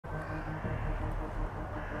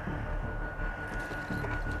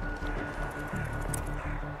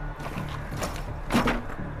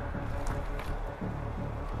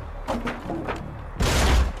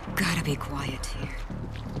be quiet here.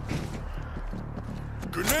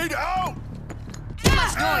 Grenade out! Too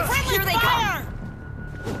much noise! Here they come!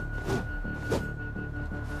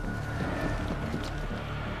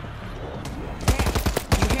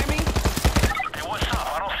 You hear me? Hey, what's up?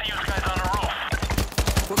 I don't see you guys on the roof.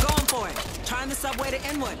 We're going for it. Trying the subway to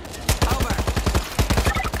Inwood. Over.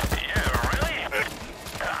 Yeah, really?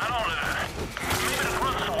 I don't... maybe the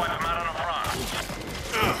grunts will wipe him out on the front.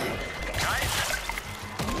 Guys?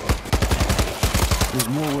 There's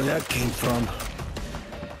more where that came from.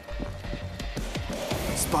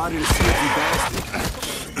 Spotted a sneaky bastard.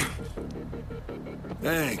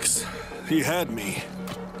 Thanks. He had me.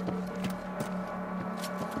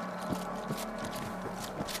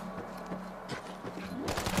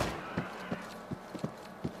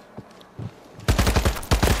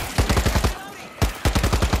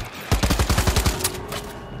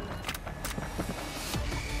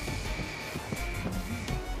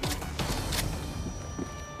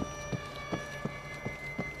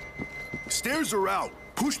 Stairs are out.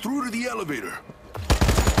 Push through to the elevator.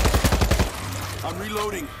 I'm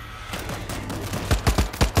reloading.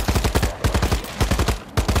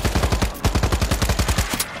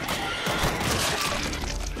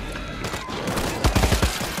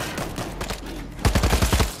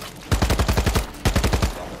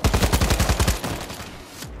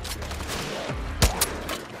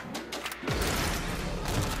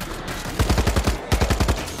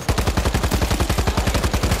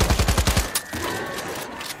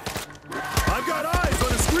 I've got eyes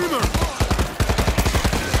on a screamer!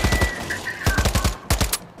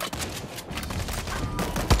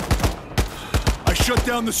 I shut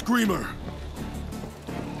down the screamer.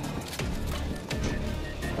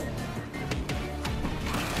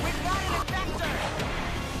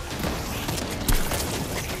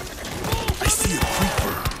 I see a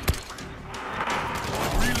creeper.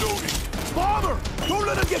 Reloading. Father! Don't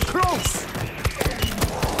let him get close!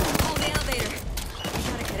 Hold the elevator. We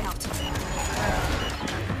gotta get out.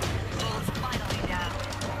 Bull's finally down.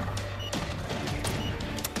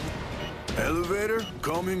 Elevator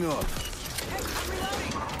coming up.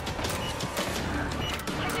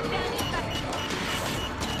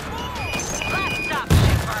 Last stop,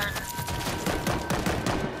 Shepard.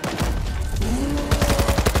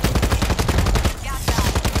 Gotcha.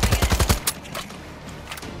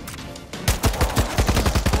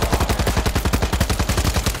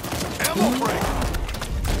 Ammo break!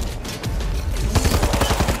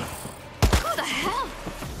 Who the hell?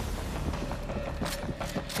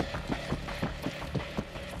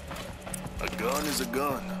 A gun is a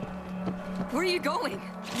gun. Where are you going?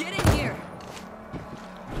 Get in here.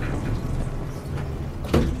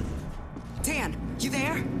 Dan, you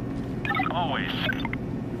there? Always.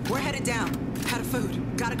 We're headed down. Out of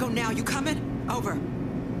food. Gotta go now. You coming? Over.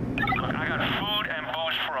 Look, I got food and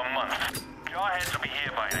booze for a month. Jarheads will be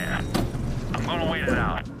here by then. I'm gonna wait it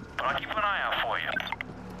out, but I'll keep an eye out for you.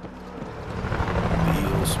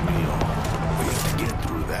 Dios mío. We have to get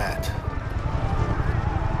through that.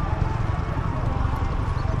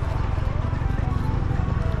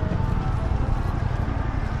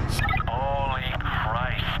 Holy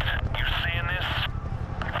Christ. You seeing this?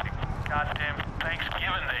 It's the goddamn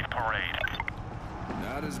Thanksgiving Day parade.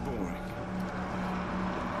 Not as boring.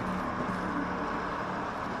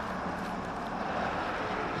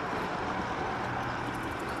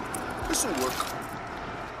 This'll work.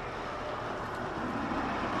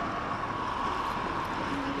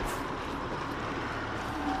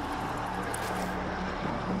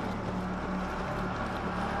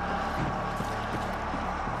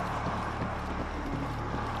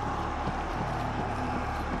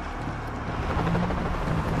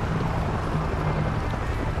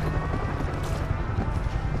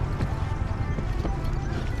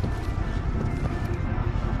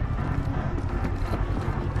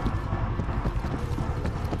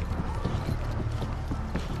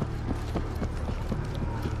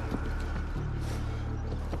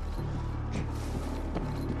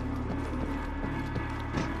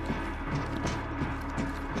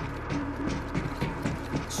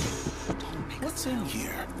 What's in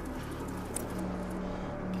here?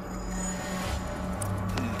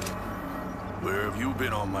 Where have you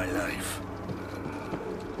been all my life?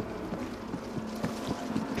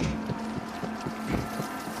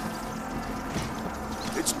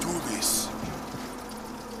 Let's do this.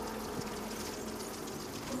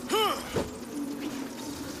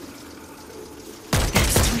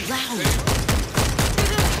 It's too loud.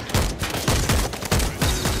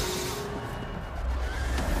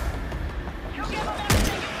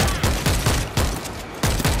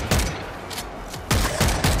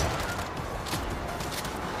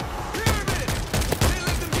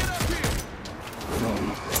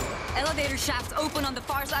 elevator shaft's open on the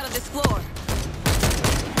far side of this floor.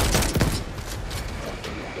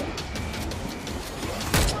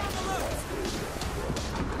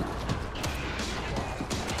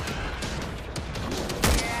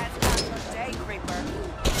 Yeah, it's not your day, creeper.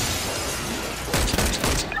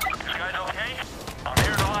 You guys okay? I'm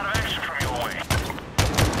hearing a lot of action from your way.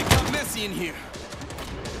 It got messy in here.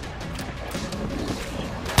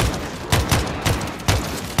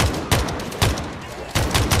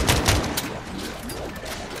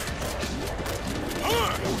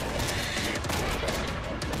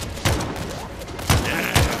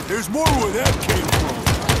 There's more where that came from.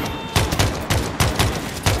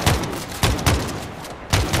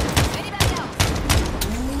 Anybody else?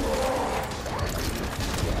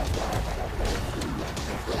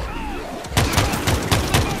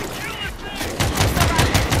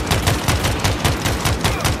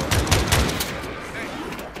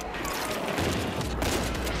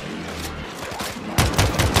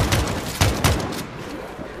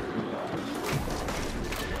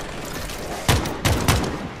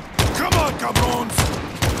 Come on, cabrons!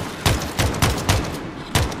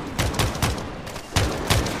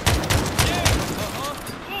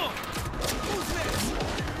 Who's next?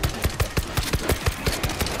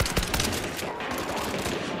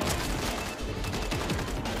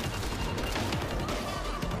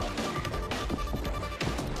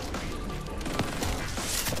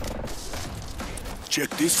 Check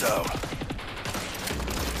this out.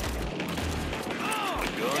 A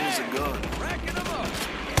gun is a gun. Racking them up.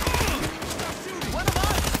 One of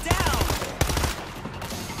us is down!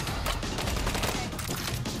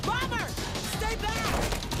 Bomber! Stay back!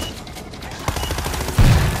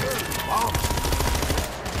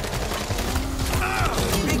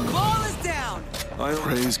 Big ball is down!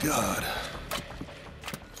 Praise God.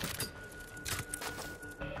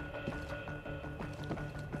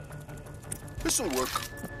 This'll work.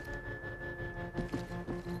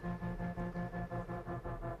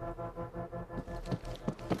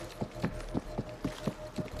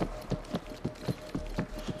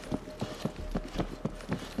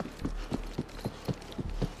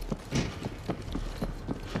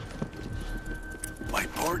 My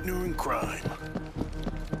partner in crime.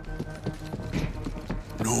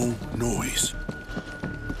 No noise.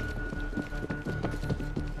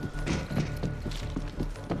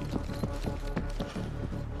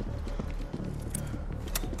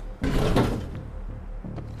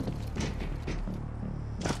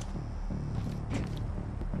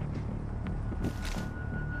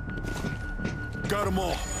 Got them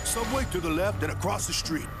all. Subway to the left and across the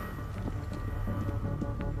street.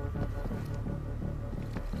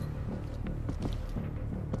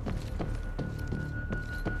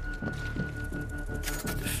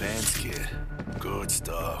 Defense kit. Good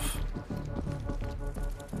stuff.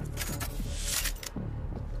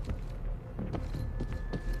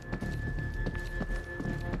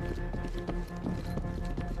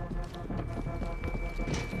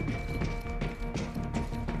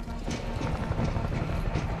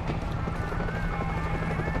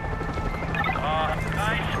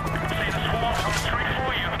 Guys, see the swarm coming straight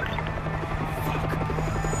for you.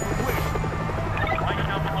 Right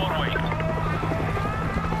down Broadway.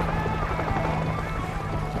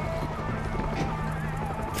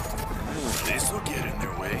 This'll get in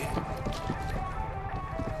their way.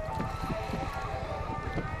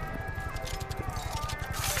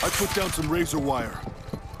 I put down some razor wire.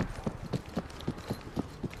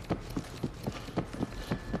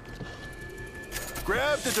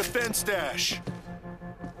 Grab the defense stash.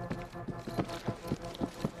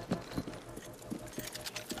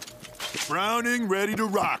 Browning ready to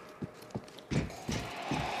rock.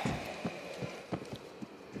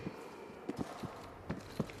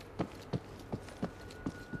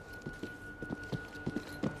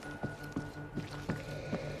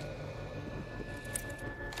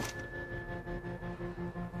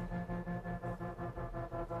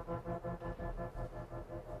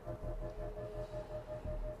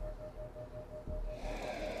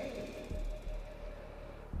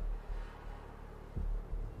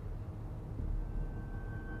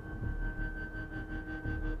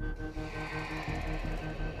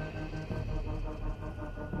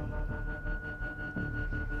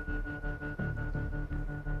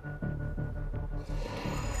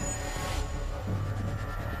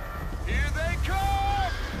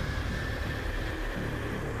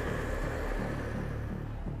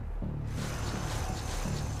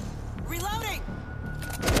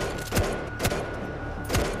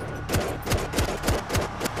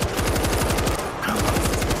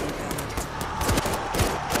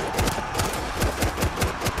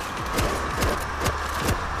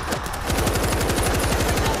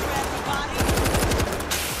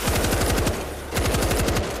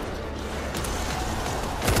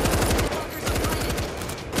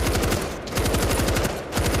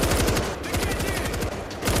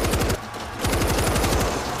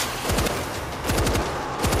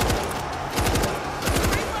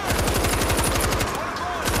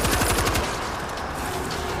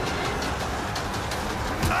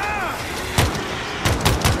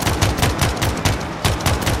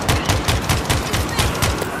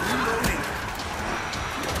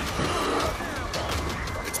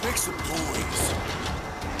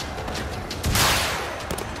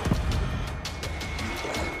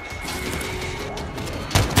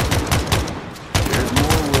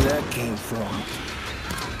 from?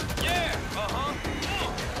 Yeah, uh-huh.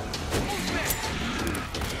 Who's next?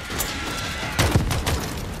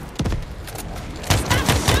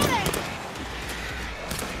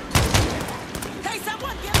 Hey,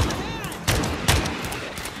 someone give him a hand!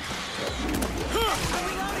 I'm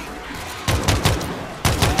reloading!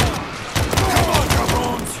 Come on,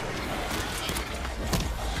 cabrones!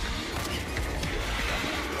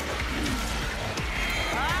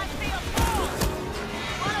 I see a fool!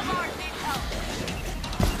 One of ours needs help.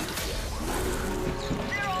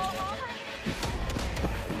 They're all over.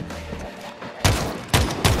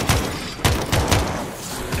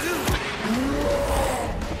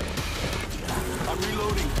 I'm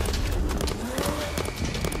reloading.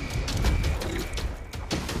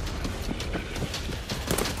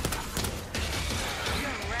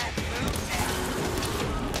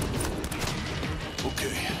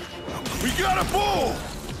 Okay. We got a bull!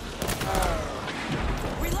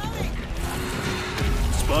 Reloading!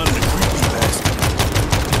 Spotted a creepy bastard.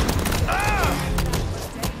 Ah!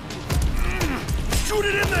 Shoot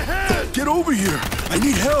it in the head! Get over here! I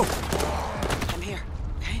need help! I'm here,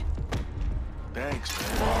 okay? Thanks,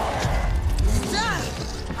 man.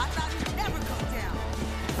 I thought you'd never go down.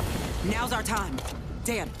 Now's our time.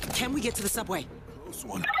 Dan, can we get to the subway? Close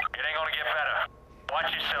one. It ain't gonna get better.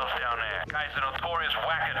 Watch yourselves down there. Guy's a notorious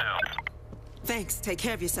wackadoo. Thanks. Take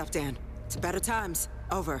care of yourself, Dan. To better times.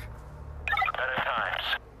 Over. Better times.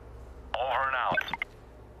 Over and out.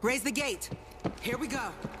 Raise the gate. Here we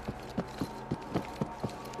go.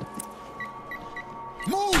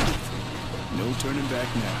 Move! No turning back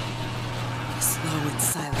now. Slow and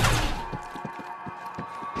silent.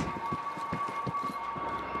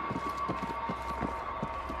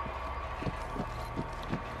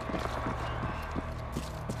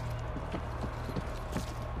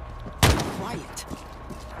 Quiet.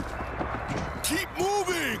 Keep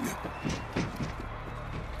moving!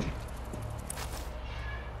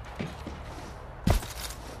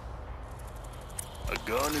 A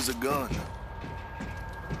gun is a gun.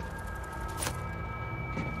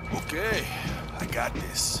 Okay, I got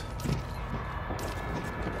this.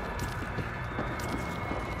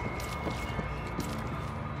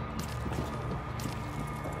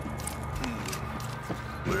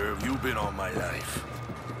 Where have you been all my life?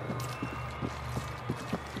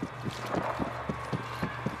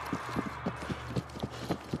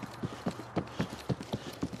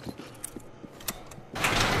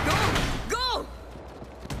 Go!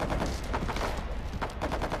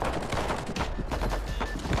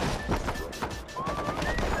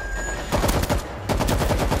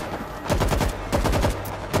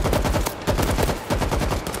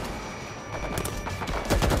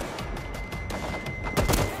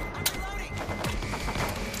 Reloading.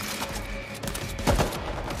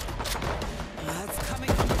 That's coming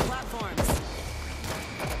from the platforms.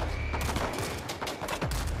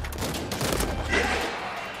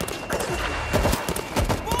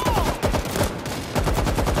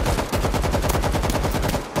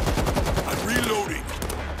 I'm reloading.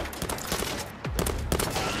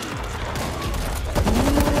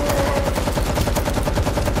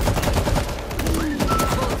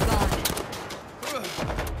 Both gone.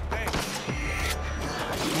 Thanks.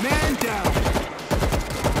 Man down!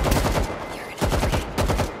 You're in a hurry.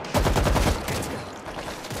 Let's go.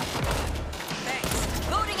 Thanks.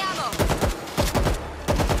 Loading ammo!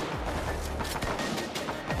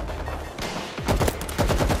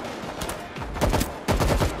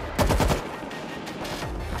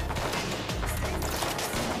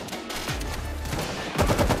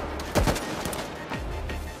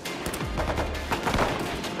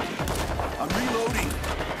 I'm reloading.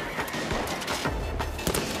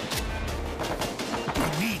 We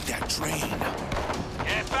need that train.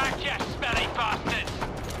 Get back, you smelly bastards!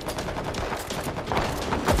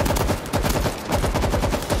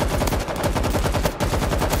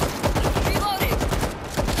 Reloading!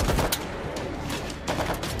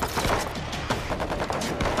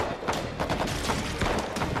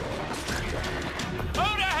 Who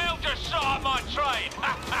the hell just shot at my train?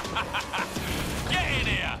 Get in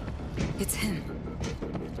here! It's him.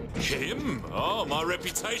 Him? Oh, my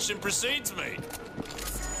reputation precedes me.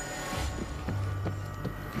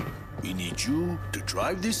 We need you to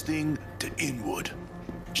drive this thing to Inwood.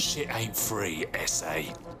 Shit ain't free,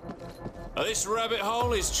 S.A. This rabbit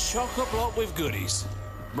hole is chock-a-block with goodies.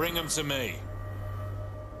 Bring them to me.